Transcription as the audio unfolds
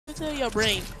to your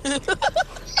brain.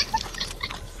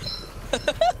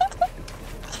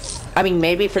 I mean,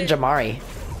 maybe for Jamari.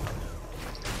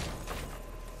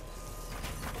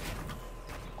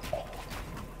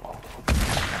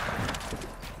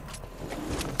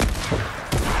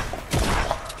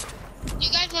 You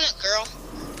guys want a girl?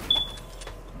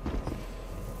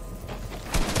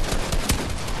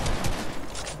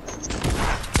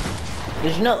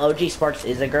 Did you know OG Sparks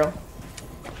is a girl?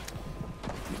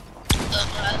 I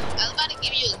was about to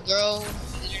give you a girl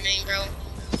username, bro.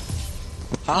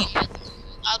 Huh? I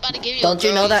was about to give you Don't a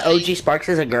you girl know that username. OG Sparks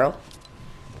is a girl?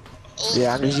 Oh,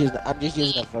 Yeah, I'm just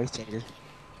using a voice changer.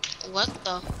 what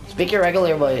the? Speak your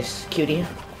regular voice, cutie.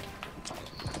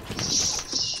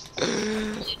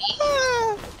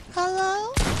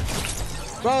 Hello?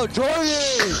 Bro,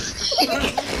 Jordan!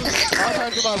 I'm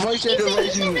trying to do my voice changer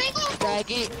with you.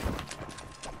 Faggot.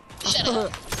 Shut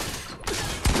up.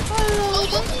 Oh,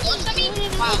 don't send me.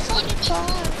 Wow, what?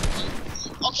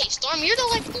 Okay, Storm, you're the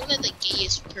like one of the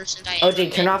gayest persons I ever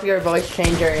OG, turn met. off your voice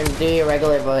changer and do your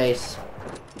regular voice.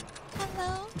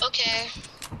 Hello? Okay.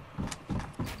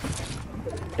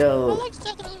 I Yo. like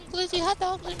sucking on glizzy hot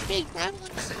dogs and big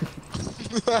gremlins.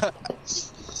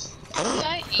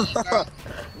 I hate you, bro.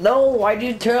 No, why do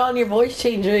you turn on your voice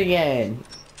changer again?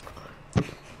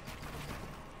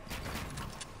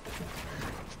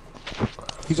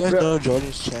 You guys Bro. know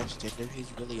Jordan's transgender? He's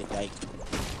really a dyke.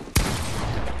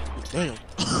 Damn.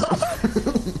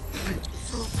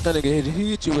 That nigga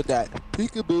hit you with that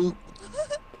peekaboo.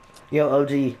 Yo,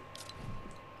 OG.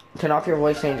 Turn off your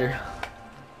voice changer.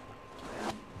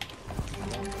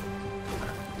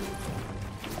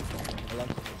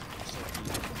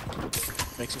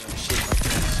 Makes me want to shit my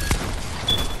pants.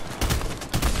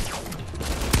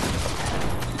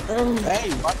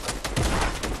 Hey, what?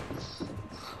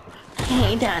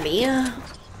 Hey, daddy.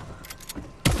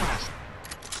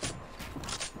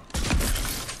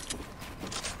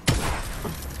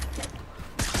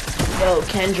 Yo,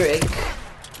 Kendrick.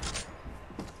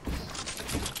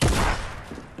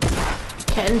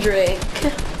 Kendrick.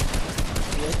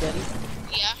 Yeah, daddy.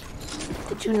 Yeah.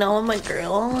 Did you know I'm a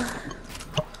girl?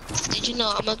 Did you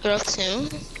know I'm a girl too?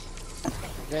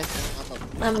 Yes,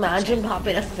 I'm Imagine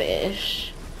popping a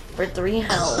fish for 3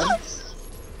 health.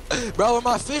 a... Bro, where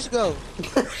my fish go?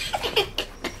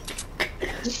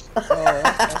 Oh,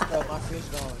 that's messed up. My fish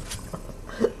gone.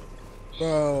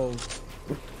 Bro.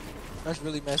 That's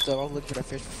really messed up. I'm looking for that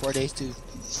fish for 4 days too.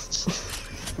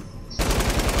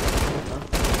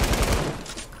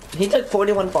 He took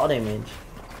 41 fall damage.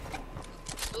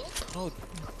 Oh,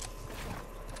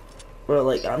 Bro,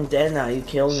 like, I'm dead now. You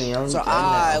killed me. I'm so dead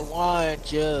I now.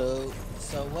 want you.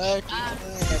 So what you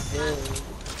gonna do?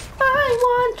 I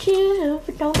want you,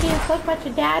 but don't get fucked by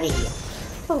your daddy.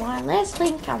 For one last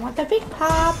link, I want the big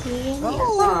poppy and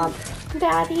your mom,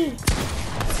 daddy.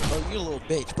 Oh, you a little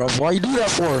bitch, bro. Why you do that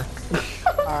for?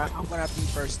 Alright, I'm gonna be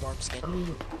first storm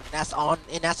skin. That's on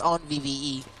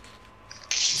VVE.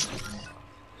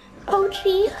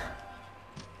 OG.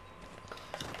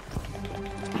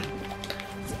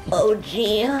 OG.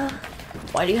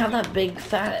 Why do you have that big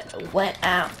fat wet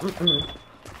ass?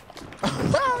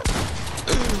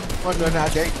 Oh no,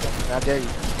 not dare you. Not dare you.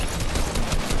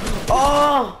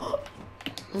 Oh!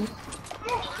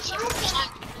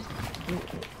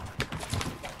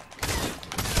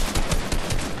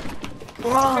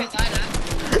 What?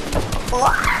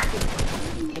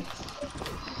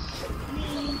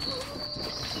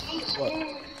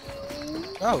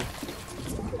 No.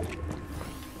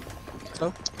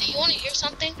 No? Do you want to hear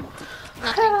something?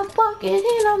 Have a bucket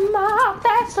in a mop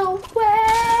that's so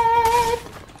wet.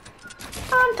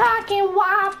 I'm talking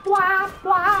wop, wop,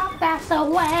 wop, that's so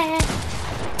wet.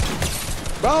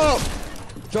 Bro!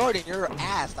 Jordan, you're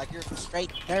ass. Like you're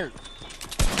straight dirt.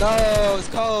 No, it's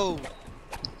cold.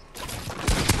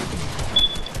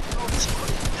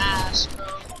 Ass, bro.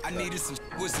 I needed some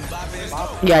with some bobbins.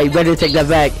 Yeah, you better take that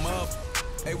back.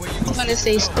 Hey, where you I'm gonna gonna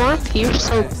say, Storm, you're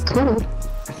so cool.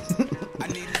 I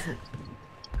needed some.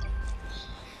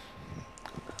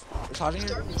 It's hot in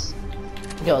here.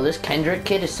 Yo, this Kendrick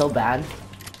kid is so bad.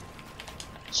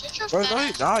 Shut your Bro, fat no, ass.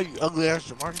 he's not. You ugly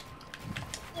ass Jamari.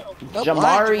 No,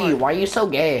 Jamari, why are you so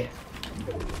gay?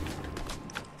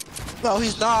 No,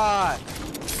 he's not.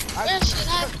 Where should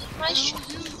I put my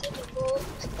shoes?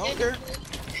 Don't care.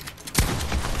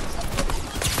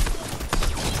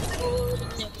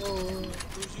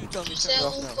 Who's you telling me to turn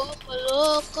it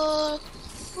off now?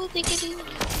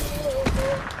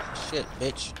 Shit,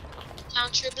 bitch.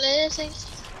 Count your blessings.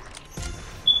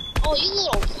 Oh, you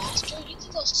little bastard. You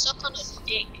can go suck on a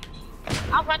dick.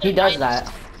 I'll run He your does mind.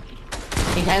 that.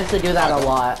 He tends to do that a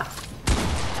lot.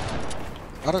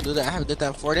 I don't do that. I haven't did that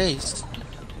in 4 days.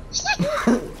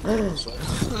 Gay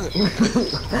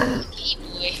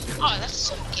boy. Oh, that's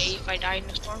so gay if I die in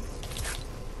the storm.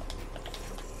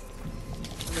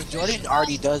 I mean, Jordan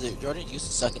already does it. Jordan used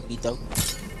to suck and beat though.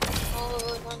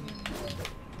 Oh,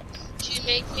 she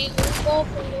makes me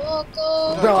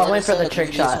loco. Bro, I went for the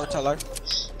trick shot. Tell her.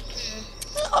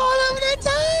 All of the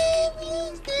time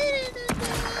you did it.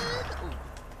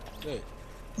 Good.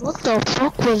 What the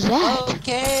fuck was that?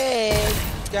 Okay.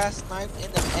 You got sniped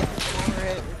in the epic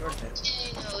forehead with Jordan.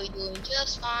 Okay, no, we're doing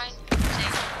just fine.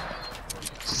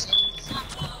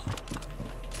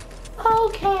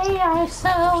 Okay, I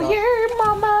saw your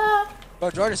mama.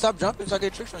 Bro, Jordan, stop jumping so I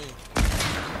get tricks on you.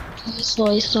 So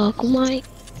I suck, Mike.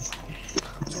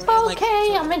 Jordan,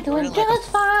 Okay, I'm doing just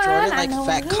fine. Jordan I like know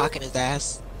fat you. cock in his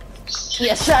ass.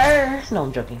 Yes, sir. No,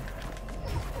 I'm joking.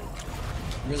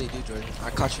 You really do, Jordan. I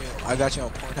got you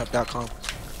on Pornhub.com.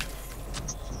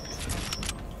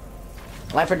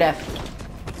 Life or death.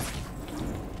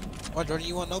 What, Jordan?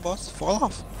 You want no balls? Fall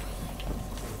off.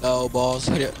 No balls.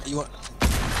 Hit it. You want?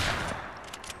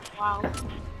 Wow.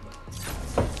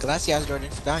 Gracias, Jordan,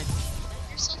 for dying.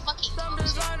 You're so fucking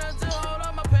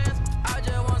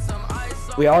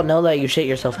We all know that you shit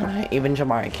yourself tonight. Even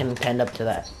Jamari can tend up to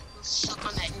that. suck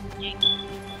on that dick.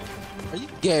 Are you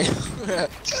gay?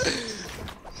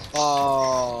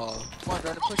 Oh, come on,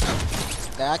 Jordan, push up.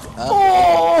 Stack up.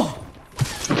 Oh!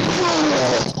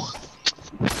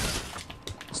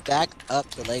 Stack up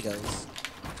the Legos.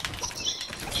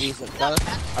 These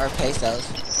are pesos.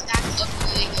 Stack up the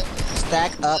Lego.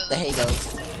 Stack up the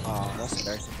Hagos. Oh, that's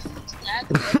embarrassing. Stack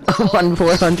up On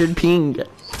 400 ping. the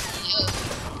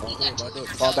Don't do it.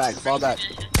 Fall back, fall back.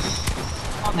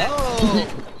 No!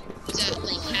 Is that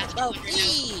like half Bro, 200 now?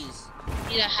 please!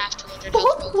 Need a half 200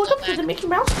 Welcome health to the Mickey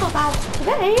Mouse Clubhouse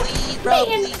today. Please, bro,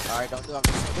 Man. please. Alright, don't do it. I'm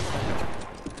just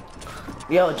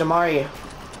doing Yo, Jamari. it.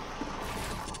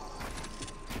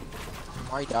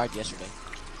 Mari died yesterday.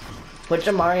 Put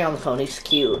Jamari on the phone. He's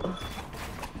cute.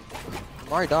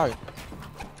 Mari died.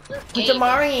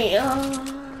 Jamari.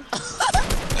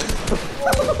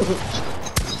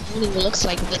 What it looks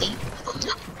like, buddy.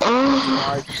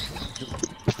 Mari.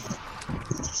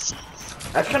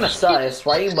 That's kind of sus.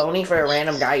 Why are you moaning for a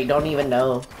random guy you don't even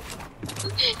know?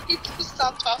 You can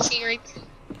stop talking right there.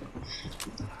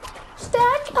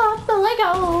 Stack up the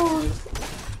Legos.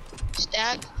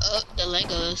 Stack up the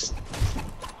Legos.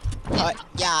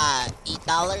 Yeah,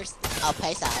 $8. I'll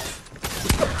pay size.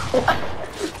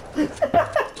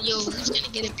 Yo, who's gonna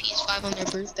get a PS5 on their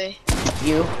birthday?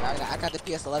 You. I got the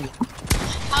PS11.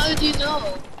 How did you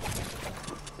know?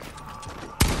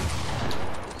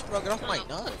 Bro, get off my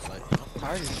nuts. Like, I'm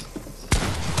tired of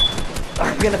you.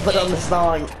 I'm gonna put on the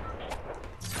song.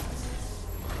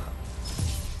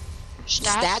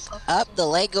 Stack up the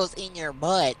Legos in your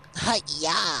butt.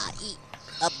 Yeah, eat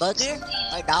a booger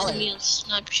or dollar. Me on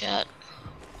Snapchat.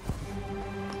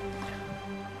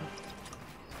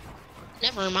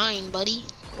 Never mind, buddy.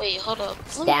 Wait, hold up.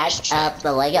 Let me just Stack up the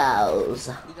Legos.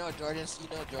 You know Jordan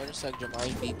sucked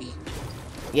Jamari BB.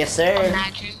 Yes, sir.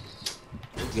 imagine.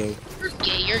 Gay. You're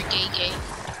gay, you're gay.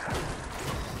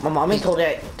 My mommy told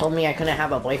me I couldn't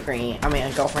have a boyfriend. I mean,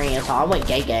 a girlfriend, so I went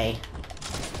gay.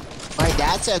 My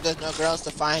dad said there's no girls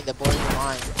to find the boy in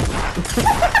line.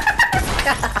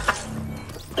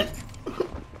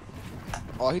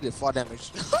 Oh, he did 4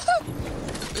 damage.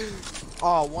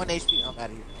 Oh, 1 HP. I'm out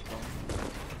of here.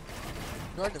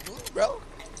 Jordan, move, bro.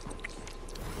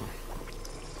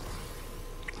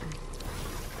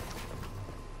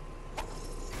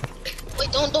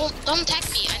 Wait, don't attack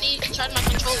me. I need to charge my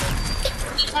controller. I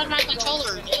need to charge my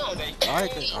controller. Damn.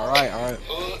 Alright then. Alright.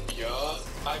 Yeah,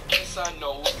 I guess I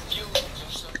know you.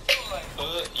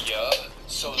 Yeah.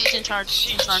 So Okay, it's in charge.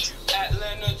 It's in charge.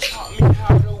 Atlanta taught me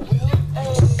how to will.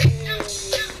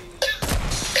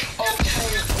 Okay,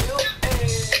 will.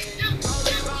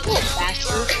 You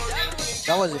bastard.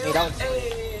 That wasn't me. That was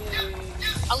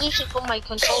I'll literally put my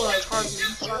controller on charge.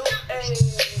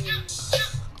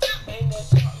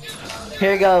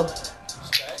 Here you go.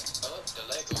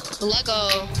 Lego.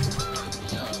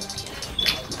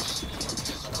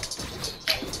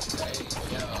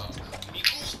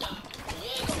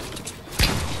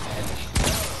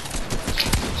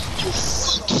 You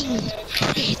fucking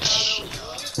bitch.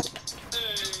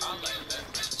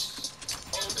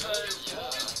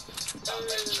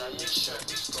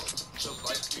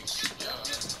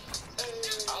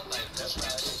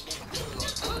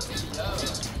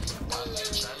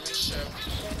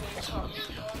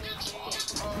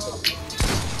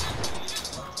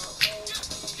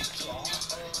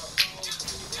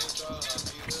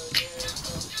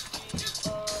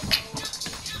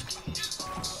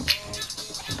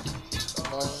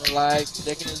 like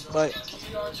dick in his butt.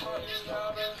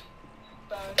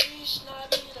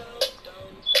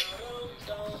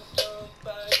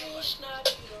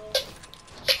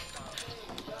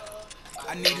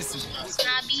 I needed some.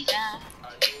 Snobby-da.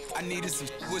 I needed some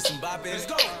with some bop in. Let's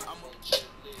go.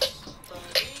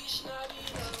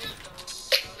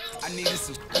 I needed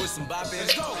some with some bop in.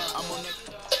 Let's go. I'm on the.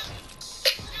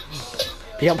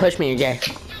 If you don't push me, you're gay.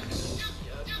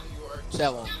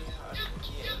 That one.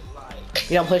 If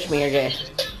you don't push me, you're gay.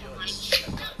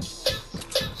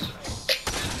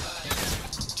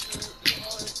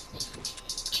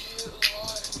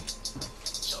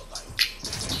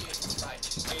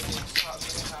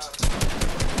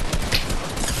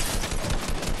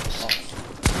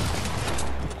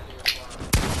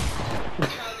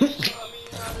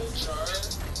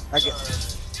 Okay.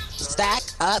 Stack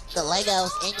up the Legos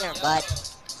in your butt.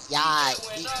 Yeah,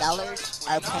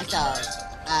 $8 or pesos.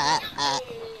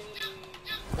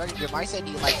 Jordan, your mic said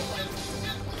you like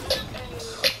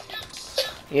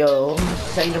Yo,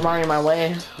 send Jamari my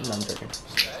way. No, I'm joking.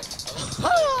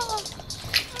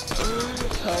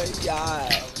 yeah.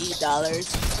 $8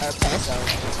 or pesos.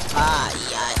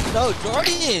 Yeah. No,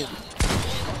 Jordan!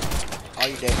 Oh,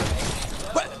 you dead.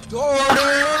 What? Jordan!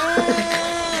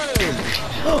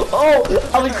 Oh,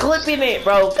 I was clipping it,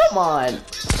 bro. Come on.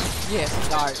 Yes,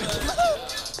 sorry.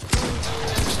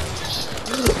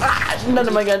 Ah, none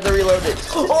of my guns are reloaded.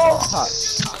 Oh, Hot.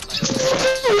 It's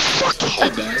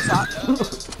hot.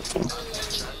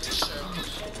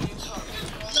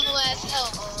 No ass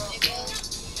help, nigga.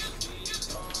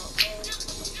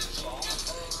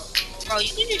 Bro, you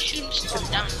can just shoot him straight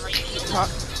down, right? You know that.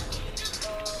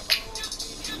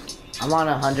 I'm on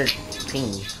 100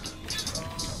 ping.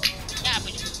 Yeah,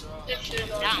 but you can just shoot him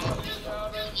down.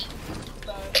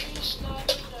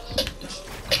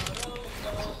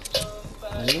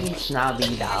 You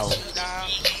snobby dog.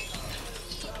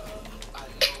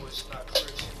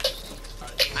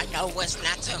 I know it's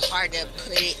not too hard to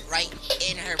put it right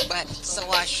in her butt, so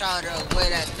I shot her with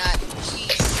a nut. She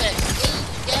said,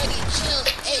 "Ooh, daddy, chill,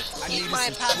 hey, eat my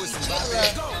poppy chilla."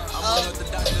 Oh,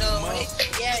 no,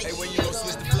 yeah, Hey, when you gon'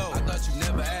 switch the flow? I thought you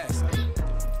never asked.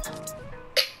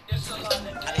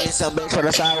 I need some bitch for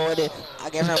the side with it. I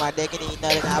gave her my dick and he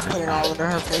nutted. I put it all under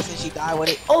her face and she died with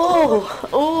it. Oh,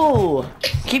 oh.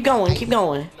 Keep going, keep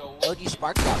going. OG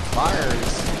Spark got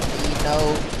bars. You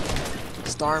know,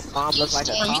 Storm Mom looks like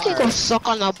a You can go car. suck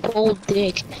on a bull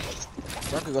dick.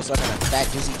 Storm could go suck on a fat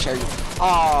juicy cherry.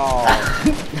 Oh,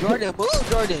 Jordan, move,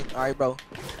 Jordan. All right, bro.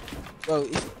 Bro, all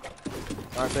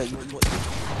right, man. You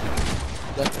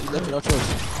left no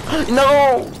choice.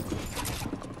 No.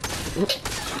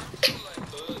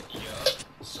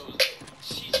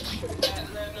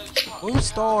 Move,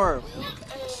 Storm.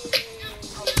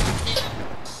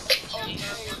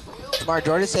 Smart.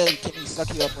 Jordan said, "Can he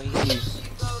suck you up when he sees?"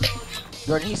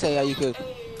 Jordan, he said, "Yeah, you could."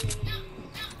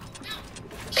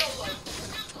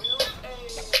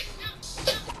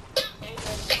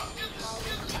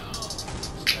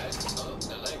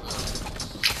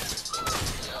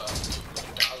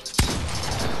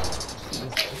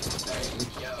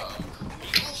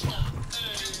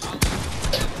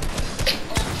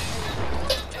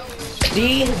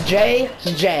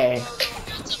 DJJ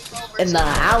in the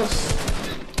house.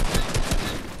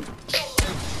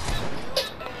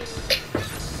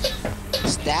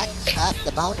 stack up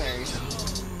the boners.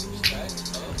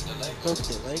 Cook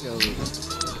the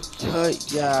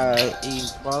Legos. Yeah,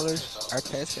 $8 or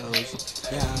pesos.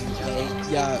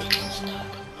 Yeah.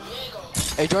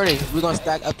 Hey Jordan, we're gonna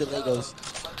stack up the Legos.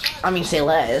 I mean, say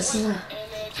less.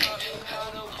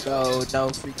 No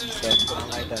freaky stuff. I don't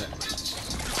like that.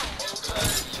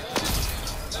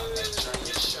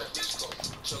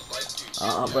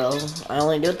 Bro. I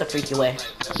only do it the freaky way.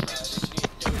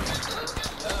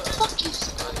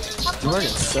 Jordan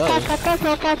sucks.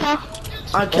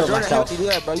 I killed Jordan, how myself. you do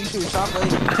that, bro? You shoot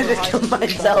chocolate. I just killed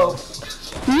myself.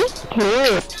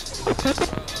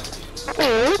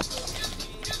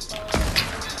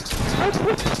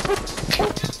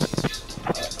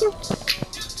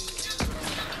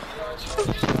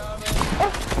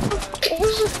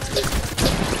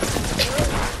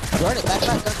 Jordan, back,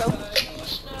 let's go.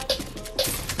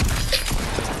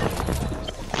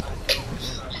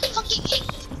 Fucking hate